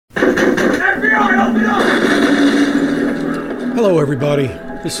FBI, open up! Hello, everybody.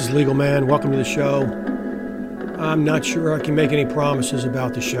 This is Legal Man. Welcome to the show. I'm not sure I can make any promises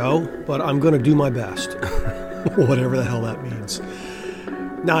about the show, but I'm going to do my best, whatever the hell that means.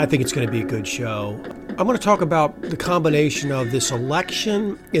 Now, I think it's going to be a good show. I'm going to talk about the combination of this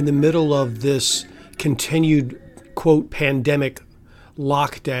election in the middle of this continued, quote, pandemic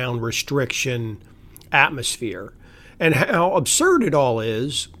lockdown restriction atmosphere, and how absurd it all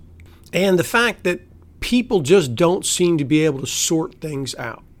is, and the fact that people just don't seem to be able to sort things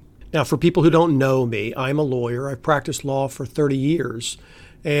out. Now, for people who don't know me, I'm a lawyer. I've practiced law for 30 years.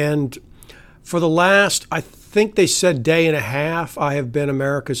 And for the last, I think they said day and a half, I have been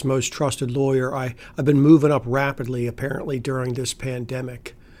America's most trusted lawyer. I've been moving up rapidly, apparently, during this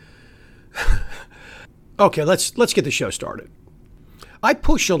pandemic. Okay, let's get the show started. I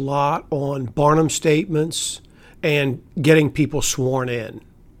push a lot on Barnum statements and getting people sworn in,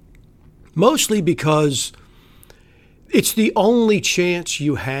 mostly because it's the only chance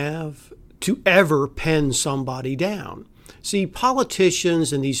you have to ever pin somebody down. See,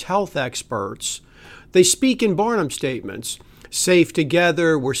 politicians and these health experts, they speak in Barnum statements. Safe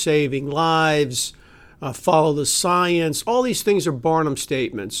together, we're saving lives, follow the science. All these things are Barnum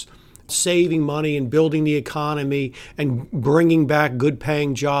statements. Saving money and building the economy and bringing back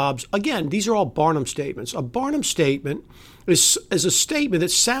good-paying jobs. Again, these are all Barnum statements. A Barnum statement is a statement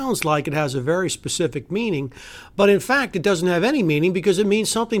that sounds like it has a very specific meaning, but in fact, it doesn't have any meaning because it means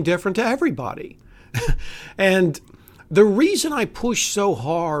something different to everybody. And the reason I push so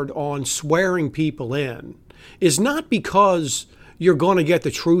hard on swearing people in is not because you're going to get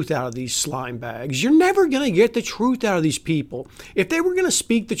the truth out of these slime bags. You're never going to get the truth out of these people. If they were going to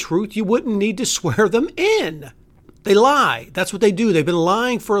speak the truth, you wouldn't need to swear them in. They lie. That's what they do. They've been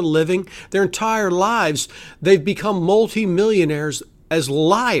lying for a living their entire lives. They've become multimillionaires as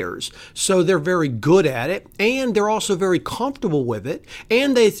liars. So they're very good at it, and they're also very comfortable with it,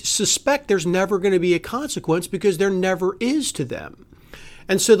 and they suspect there's never going to be a consequence because there never is to them.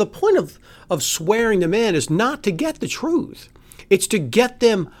 And so the point of swearing them in is not to get the truth. It's to get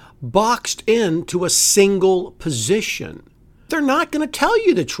them boxed into a single position. They're not going to tell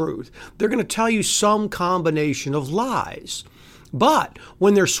you the truth. They're going to tell you some combination of lies. But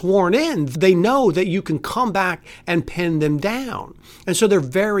when they're sworn in, they know that you can come back and pin them down. And so they're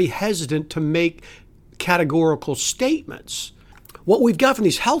very hesitant to make categorical statements. What we've got from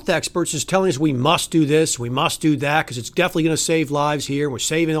these health experts is telling us we must do this, we must do that, because it's definitely going to save lives here. We're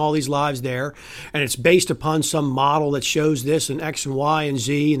saving all these lives there. And it's based upon some model that shows this and X and Y and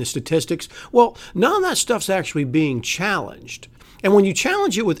Z and the statistics. Well, none of that stuff's actually being challenged. And when you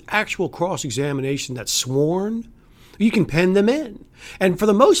challenge it with actual cross-examination that's sworn, you can pin them in. And for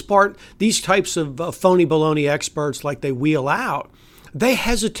the most part, these types of phony baloney experts like they wheel out, they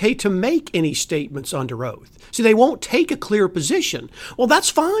hesitate to make any statements under oath. See, they won't take a clear position. Well, that's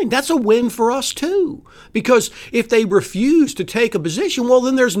fine. That's a win for us too. Because if they refuse to take a position, well,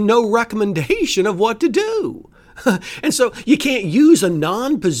 then there's no recommendation of what to do. And so you can't use a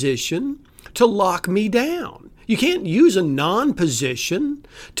non-position to lock me down. You can't use a non-position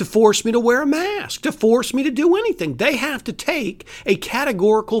to force me to wear a mask, to force me to do anything. They have to take a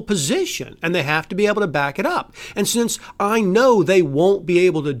categorical position, and they have to be able to back it up. And since I know they won't be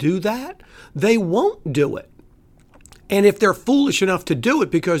able to do that, they won't do it. And if they're foolish enough to do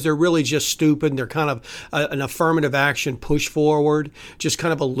it because they're really just stupid and they're kind of an affirmative action push forward, just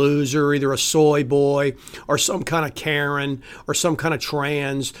kind of a loser, either a soy boy or some kind of Karen or some kind of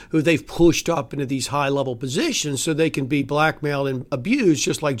trans who they've pushed up into these high-level positions so they can be blackmailed and abused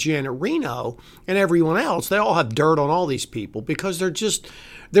just like Janet Reno and everyone else. They all have dirt on all these people because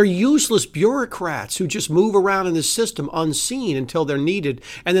they're useless bureaucrats who just move around in the system unseen until they're needed,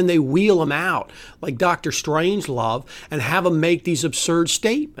 and then they wheel them out like Dr. Strangelove and have them make these absurd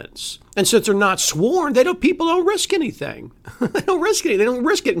statements. And since they're not sworn, people don't risk anything. They don't risk anything. They don't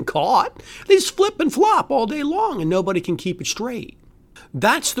risk getting caught. They just flip and flop all day long, and nobody can keep it straight.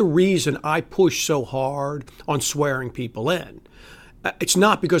 That's the reason I push so hard on swearing people in. It's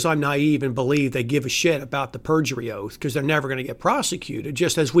not because I'm naive and believe they give a shit about the perjury oath, because they're never going to get prosecuted.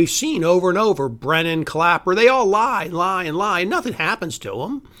 Just as we've seen over and over, Brennan, Clapper, they all lie and lie and lie, and nothing happens to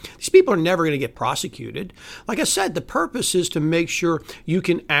them. These people are never going to get prosecuted. Like I said, the purpose is to make sure you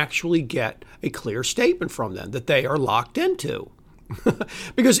can actually get a clear statement from them that they are locked into.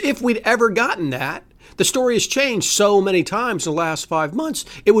 Because if we'd ever gotten that, the story has changed so many times in the last 5 months,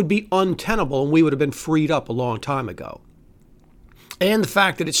 it would be untenable and we would have been freed up a long time ago. And the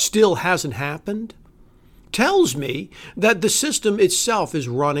fact that it still hasn't happened tells me that the system itself is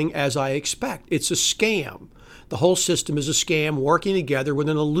running as I expect. It's a scam. The whole system is a scam working together with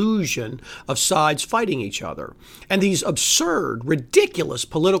an illusion of sides fighting each other. And these absurd, ridiculous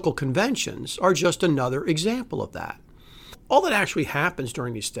political conventions are just another example of that. All that actually happens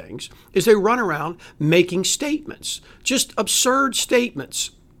during these things is they run around making statements, just absurd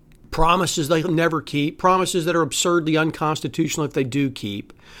statements. Promises they'll never keep, promises that are absurdly unconstitutional if they do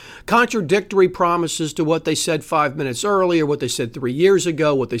keep, contradictory promises to what they said 5 minutes earlier, what they said 3 years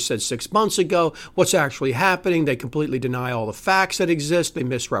ago, what they said 6 months ago, what's actually happening. They completely deny all the facts that exist. They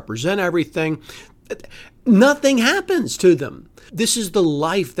misrepresent everything. Nothing happens to them. This is the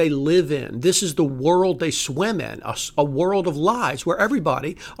life they live in. This is the world they swim in, a world of lies where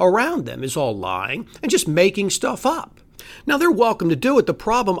everybody around them is all lying and just making stuff up. Now, they're welcome to do it. The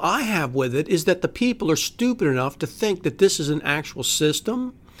problem I have with it is that the people are stupid enough to think that this is an actual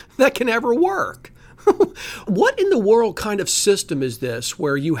system that can ever work. What in the world kind of system is this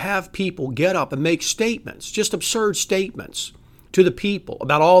where you have people get up and make statements, just absurd statements to the people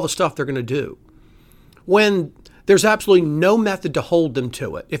about all the stuff they're going to do, when there's absolutely no method to hold them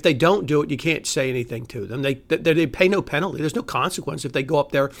to it? If they don't do it, you can't say anything to them. They pay no penalty. There's no consequence if they go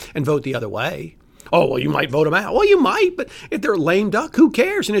up there and vote the other way. Oh, well, you might vote them out. Well, you might, but if they're a lame duck, who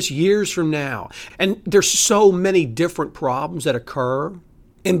cares? And it's years from now. And there's so many different problems that occur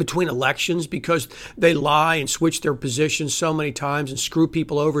in between elections because they lie and switch their positions so many times and screw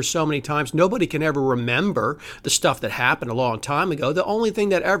people over so many times. Nobody can ever remember the stuff that happened a long time ago. The only thing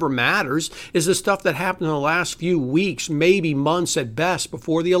that ever matters is the stuff that happened in the last few weeks, maybe months at best,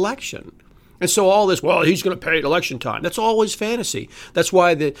 before the election. And so all this, well, he's going to pay at election time. That's always fantasy. That's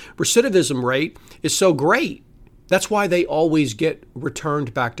why the recidivism rate is so great. That's why they always get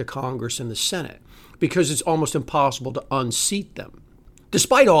returned back to Congress and the Senate, because it's almost impossible to unseat them,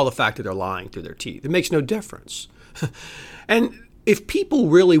 despite all the fact that they're lying through their teeth. It makes no difference. And if people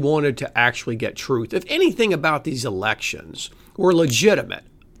really wanted to actually get truth, if anything about these elections were legitimate,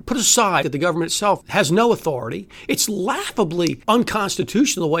 put aside that the government itself has no authority, it's laughably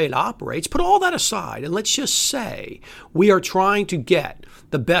unconstitutional the way it operates, put all that aside and let's just say we are trying to get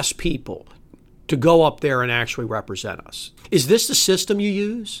the best people to go up there and actually represent us. Is this the system you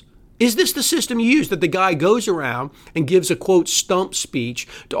use? Is this the system you use, that the guy goes around and gives a, quote, stump speech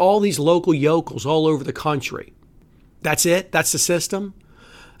to all these local yokels all over the country? That's it? That's the system?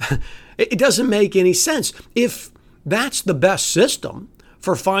 It doesn't make any sense. If that's the best system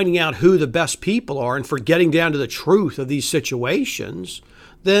for finding out who the best people are and for getting down to the truth of these situations,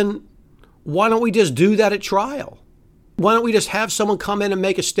 then why don't we just do that at trial? Why don't we just have someone come in and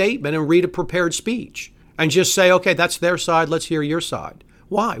make a statement and read a prepared speech and just say, okay, that's their side, let's hear your side?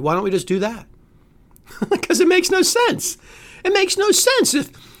 Why? Why don't we just do that? Because it makes no sense. It makes no sense.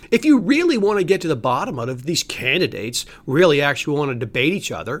 If you really want to get to the bottom of it, if these candidates really actually want to debate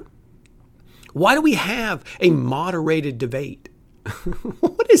each other, why do we have a moderated debate?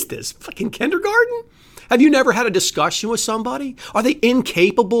 What is this? Fucking kindergarten? Have you never had a discussion with somebody? Are they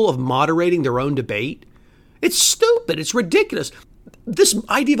incapable of moderating their own debate? It's stupid. It's ridiculous. This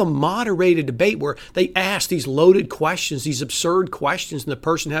idea of a moderated debate where they ask these loaded questions, these absurd questions, and the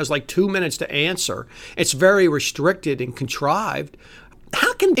person has like 2 minutes to answer. It's very restricted and contrived.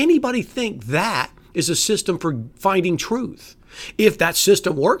 How can anybody think that is a system for finding truth? If that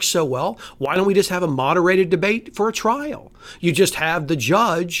system works so well, why don't we just have a moderated debate for a trial? You just have the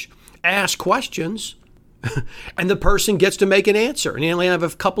judge ask questions and the person gets to make an answer. And you only have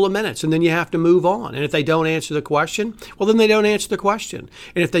a couple of minutes and then you have to move on. And if they don't answer the question, well, then they don't answer the question.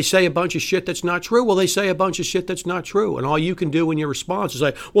 And if they say a bunch of shit that's not true, well, they say a bunch of shit that's not true. And all you can do in your response is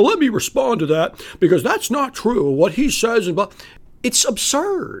say, well, let me respond to that because that's not true. What he says, it's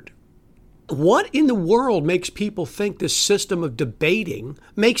absurd. What in the world makes people think this system of debating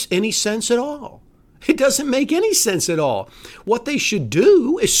makes any sense at all? It doesn't make any sense at all. What they should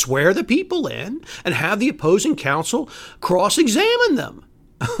do is swear the people in and have the opposing counsel cross-examine them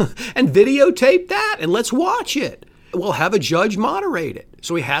and videotape that and let's watch it. We'll have a judge moderate it.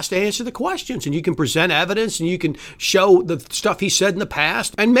 So he has to answer the questions and you can present evidence and you can show the stuff he said in the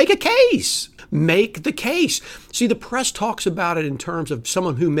past and make a case. Make the case. See, the press talks about it in terms of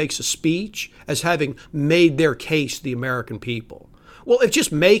someone who makes a speech as having made their case to the American people. Well, if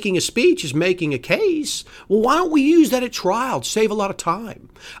just making a speech is making a case, well, why don't we use that at trial to save a lot of time?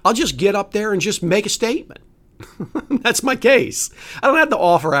 I'll just get up there and just make a statement. That's my case. I don't have to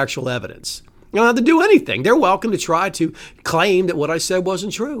offer actual evidence. I don't have to do anything. They're welcome to try to claim that what I said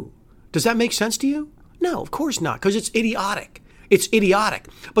wasn't true. Does that make sense to you? No, of course not, because it's idiotic. It's idiotic.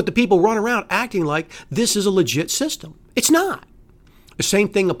 But the people run around acting like this is a legit system. It's not. The same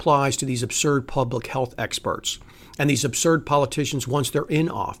thing applies to these absurd public health experts and these absurd politicians once they're in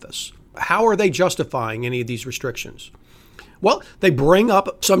office. How are they justifying any of these restrictions? Well, they bring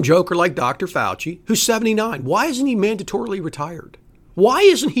up some joker like Dr. Fauci, who's 79. Why isn't he mandatorily retired? Why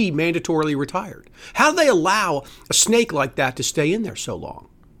isn't he mandatorily retired? How do they allow a snake like that to stay in there so long?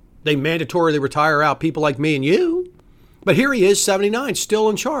 They mandatorily retire out people like me and you. But here he is, 79, still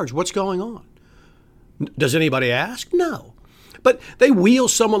in charge. What's going on? Does anybody ask? No. But they wheel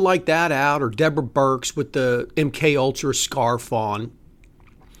someone like that out, or Deborah Birx with the MK Ultra scarf on,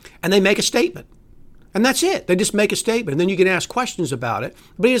 and they make a statement. And that's it. They just make a statement. And then you can ask questions about it.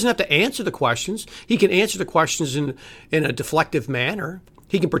 But he doesn't have to answer the questions. He can answer the questions in a deflective manner.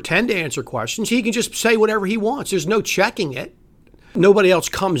 He can pretend to answer questions. He can just say whatever he wants. There's no checking it. Nobody else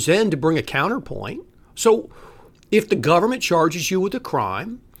comes in to bring a counterpoint. So if the government charges you with a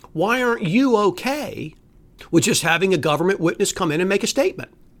crime, why aren't you okay with just having a government witness come in and make a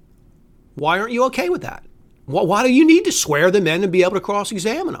statement? Why aren't you okay with that? Why do you need to swear them in and be able to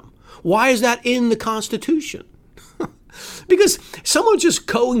cross-examine them? Why is that in the Constitution? Because someone just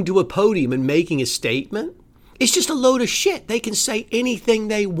going to a podium and making a statement is just a load of shit. They can say anything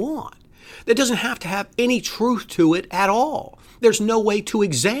they want. That doesn't have to have any truth to it at all. There's no way to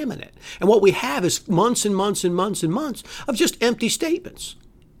examine it. And what we have is months and months and months and months of just empty statements.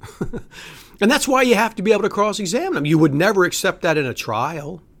 And that's why you have to be able to cross-examine them. You would never accept that in a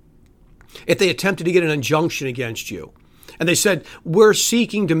trial. If they attempted to get an injunction against you, and they said, we're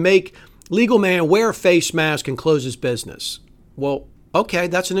seeking to make legal man wear a face mask and close his business. Well, okay,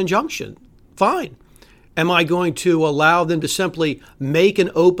 that's an injunction. Fine. Am I going to allow them to simply make an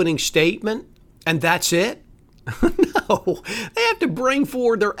opening statement and that's it? No. They have to bring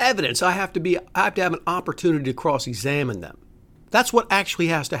forward their evidence. I have to have an opportunity to cross-examine them. That's what actually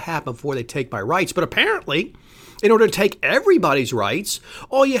has to happen before they take my rights. But apparently, in order to take everybody's rights,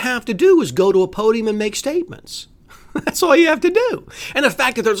 all you have to do is go to a podium and make statements. That's all you have to do. And the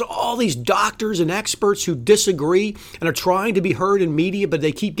fact that there's all these doctors and experts who disagree and are trying to be heard in media, but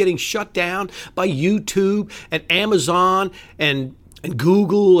they keep getting shut down by YouTube and Amazon and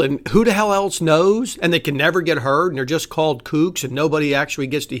Google and who the hell else knows, and they can never get heard, and they're just called kooks, and nobody actually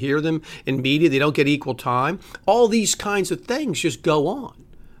gets to hear them in media. They don't get equal time. All these kinds of things just go on.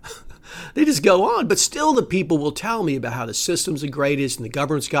 They just go on. But still the people will tell me about how the system's the greatest and the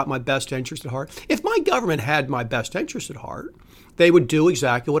government's got my best interest at heart. If my government had my best interest at heart, they would do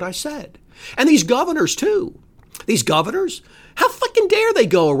exactly what I said. And these governors, too. These governors, how fucking dare they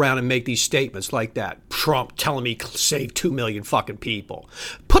go around and make these statements like that? Trump telling me save 2 million fucking people.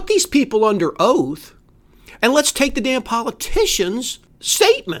 Put these people under oath and let's take the damn politicians'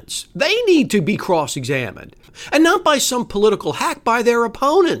 statements. They need to be cross-examined. And not by some political hack, by their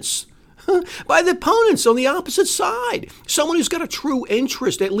opponents. By the opponents on the opposite side. Someone who's got a true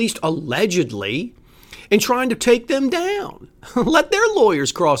interest, at least allegedly, in trying to take them down. Let their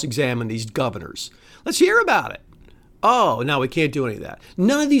lawyers cross-examine these governors. Let's hear about it. Oh, no, we can't do any of that.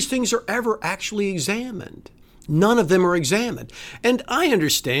 None of these things are ever actually examined. None of them are examined. And I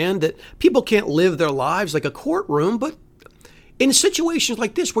understand that people can't live their lives like a courtroom, but in situations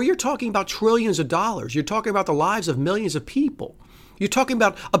like this where you're talking about trillions of dollars, you're talking about the lives of millions of people, you're talking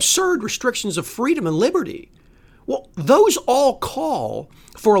about absurd restrictions of freedom and liberty. Well, those all call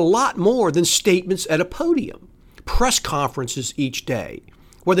for a lot more than statements at a podium. Press conferences each day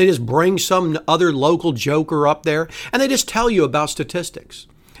where they just bring some other local joker up there and they just tell you about statistics.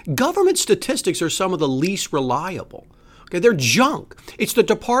 Government statistics are some of the least reliable. Okay, they're junk. It's the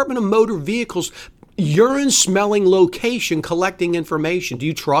Department of Motor Vehicles urine-smelling location collecting information. Do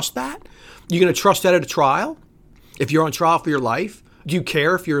you trust that? You going to trust that at a trial? If you're on trial for your life? Do you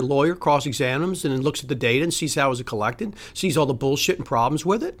care if your lawyer cross-examines and looks at the data and sees how it was collected, sees all the bullshit and problems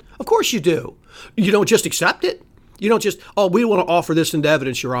with it? Of course you do. You don't just accept it. You don't just, oh, we want to offer this into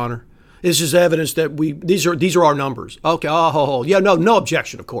evidence, Your Honor. This is evidence that these are our numbers. Okay, yeah, no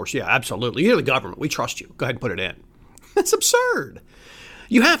objection, of course. Yeah, absolutely. You're the government. We trust you. Go ahead and put it in. That's absurd.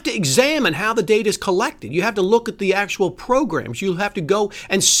 You have to examine how the data is collected. You have to look at the actual programs. You have to go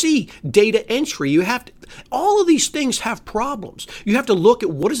and see data entry. All of these things have problems. You have to look at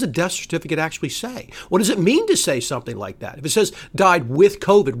what does the death certificate actually say? What does it mean to say something like that? If it says died with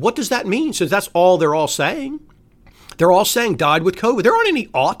COVID, what does that mean? Since that's all they're all saying. They're all saying died with COVID. There aren't any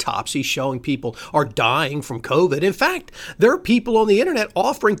autopsies showing people are dying from COVID. In fact, there are people on the internet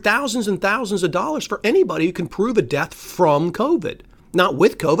offering thousands and thousands of dollars for anybody who can prove a death from COVID. Not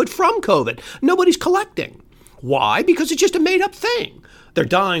with COVID, from COVID. Nobody's collecting. Why? Because it's just a made-up thing. They're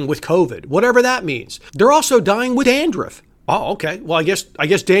dying with COVID, whatever that means. They're also dying with dandruff. Oh, okay. Well, I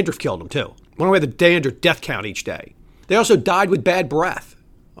guess dandruff killed them too. Wonder why the dandruff death count each day. They also died with bad breath.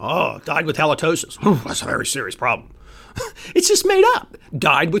 Oh, died with halitosis. That's a very serious problem. It's just made up.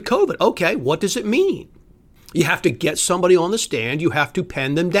 Died with COVID. Okay, what does it mean? You have to get somebody on the stand. You have to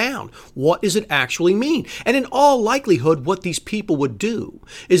pen them down. What does it actually mean? And in all likelihood, what these people would do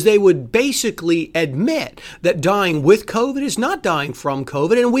is they would basically admit that dying with COVID is not dying from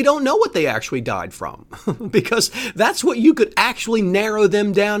COVID, and we don't know what they actually died from because that's what you could actually narrow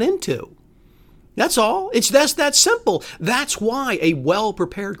them down into. That's all. That's that simple. That's why a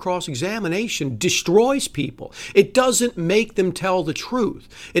well-prepared cross-examination destroys people. It doesn't make them tell the truth.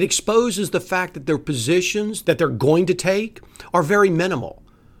 It exposes the fact that their positions that they're going to take are very minimal.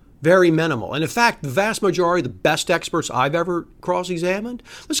 Very minimal. And in fact, the vast majority of the best experts I've ever cross-examined,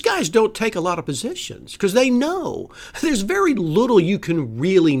 those guys don't take a lot of positions because they know there's very little you can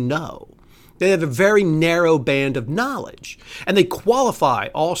really know. They have a very narrow band of knowledge, and they qualify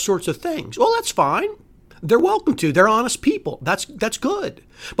all sorts of things. Well, that's fine. They're welcome to. They're honest people. That's good.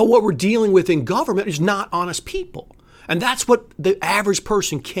 But what we're dealing with in government is not honest people. And that's what the average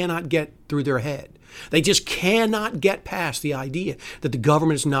person cannot get through their head. They just cannot get past the idea that the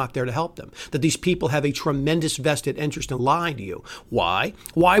government is not there to help them, that these people have a tremendous vested interest in lying to you. Why?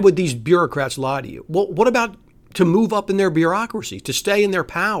 Why would these bureaucrats lie to you? Well, what about to move up in their bureaucracy, to stay in their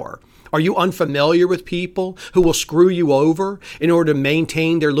power? Are you unfamiliar with people who will screw you over in order to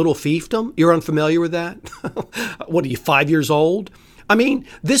maintain their little fiefdom? You're unfamiliar with that? What are you, 5 years old? I mean,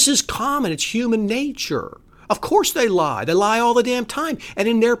 this is common. It's human nature. Of course they lie. They lie all the damn time. And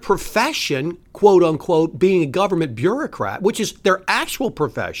in their profession, quote unquote, being a government bureaucrat, which is their actual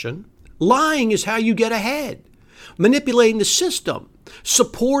profession, lying is how you get ahead. Manipulating the system,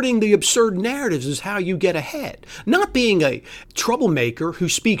 supporting the absurd narratives is how you get ahead. Not being a troublemaker who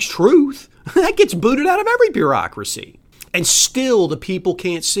speaks truth. That gets booted out of every bureaucracy. And still the people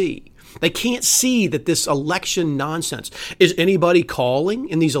can't see. They can't see that this election nonsense. Is anybody calling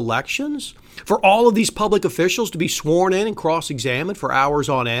in these elections for all of these public officials to be sworn in and cross-examined for hours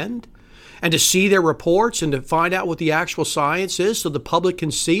on end? And to see their reports and to find out what the actual science is so the public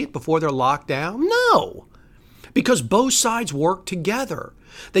can see it before they're locked down? No. Because both sides work together.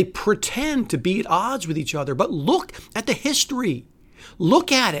 They pretend to be at odds with each other, but look at the history.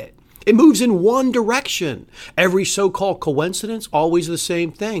 Look at it. It moves in one direction. Every so-called coincidence, always the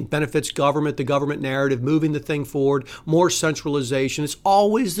same thing. Benefits government, the government narrative, moving the thing forward, more centralization. It's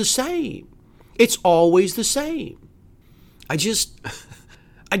always the same. It's always the same.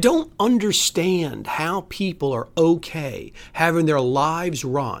 I don't understand how people are okay having their lives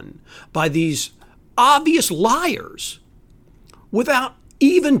run by these obvious liars without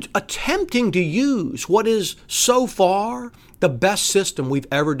even attempting to use what is so far the best system we've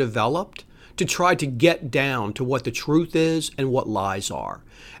ever developed to try to get down to what the truth is and what lies are.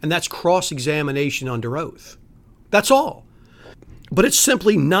 And that's cross-examination under oath. That's all. But it's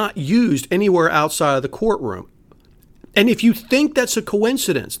simply not used anywhere outside of the courtroom. And if you think that's a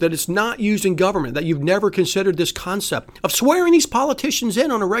coincidence, that it's not used in government, that you've never considered this concept of swearing these politicians in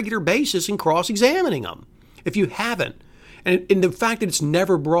on a regular basis and cross-examining them, if you haven't, and the fact that it's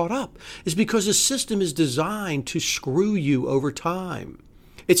never brought up is because the system is designed to screw you over time.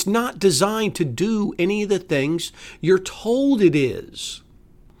 It's not designed to do any of the things you're told it is.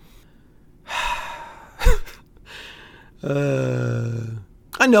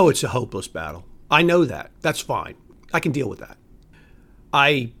 I know it's a hopeless battle. I know that. That's fine. I can deal with that.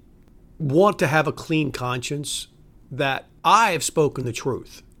 I want to have a clean conscience that I have spoken the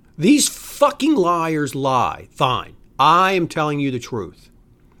truth. These fucking liars lie. Fine. I am telling you the truth.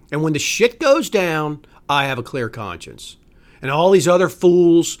 And when the shit goes down, I have a clear conscience. And all these other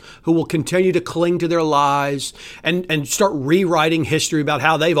fools who will continue to cling to their lies and start rewriting history about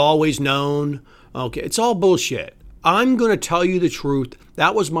how they've always known. Okay, it's all bullshit. I'm going to tell you the truth.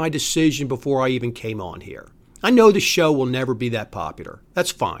 That was my decision before I even came on here. I know the show will never be that popular.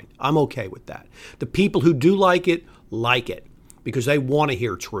 That's fine. I'm okay with that. The people who do like it because they want to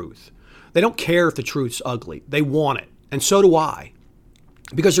hear truth. They don't care if the truth's ugly. They want it. And so do I.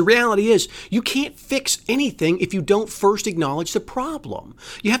 Because the reality is, you can't fix anything if you don't first acknowledge the problem.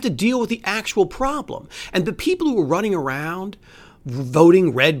 You have to deal with the actual problem. And the people who are running around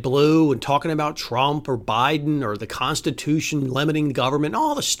voting red, blue, and talking about Trump or Biden or the Constitution limiting the government,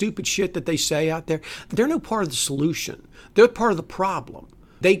 all the stupid shit that they say out there, they're no part of the solution. They're part of the problem.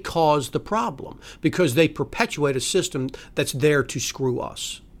 They cause the problem because they perpetuate a system that's there to screw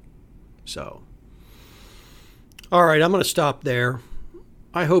us. So, all right, I'm going to stop there.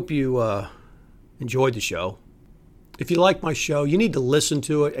 I hope you enjoyed the show. If you like my show, you need to listen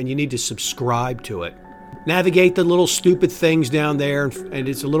to it and you need to subscribe to it. Navigate the little stupid things down there, and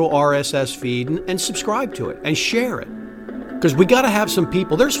it's a little RSS feed, and subscribe to it and share it. Because we got to have some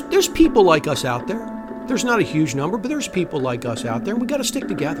people. There's people like us out there. There's not a huge number, but there's people like us out there, and we got to stick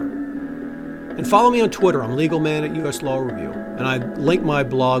together. And follow me on Twitter. I'm Legal Man at US Law Review. And I link my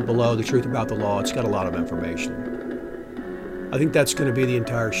blog below, The Truth About the Law. It's got a lot of information. I think that's going to be the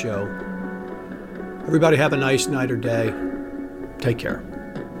entire show. Everybody have a nice night or day. Take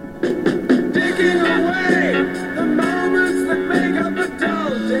care.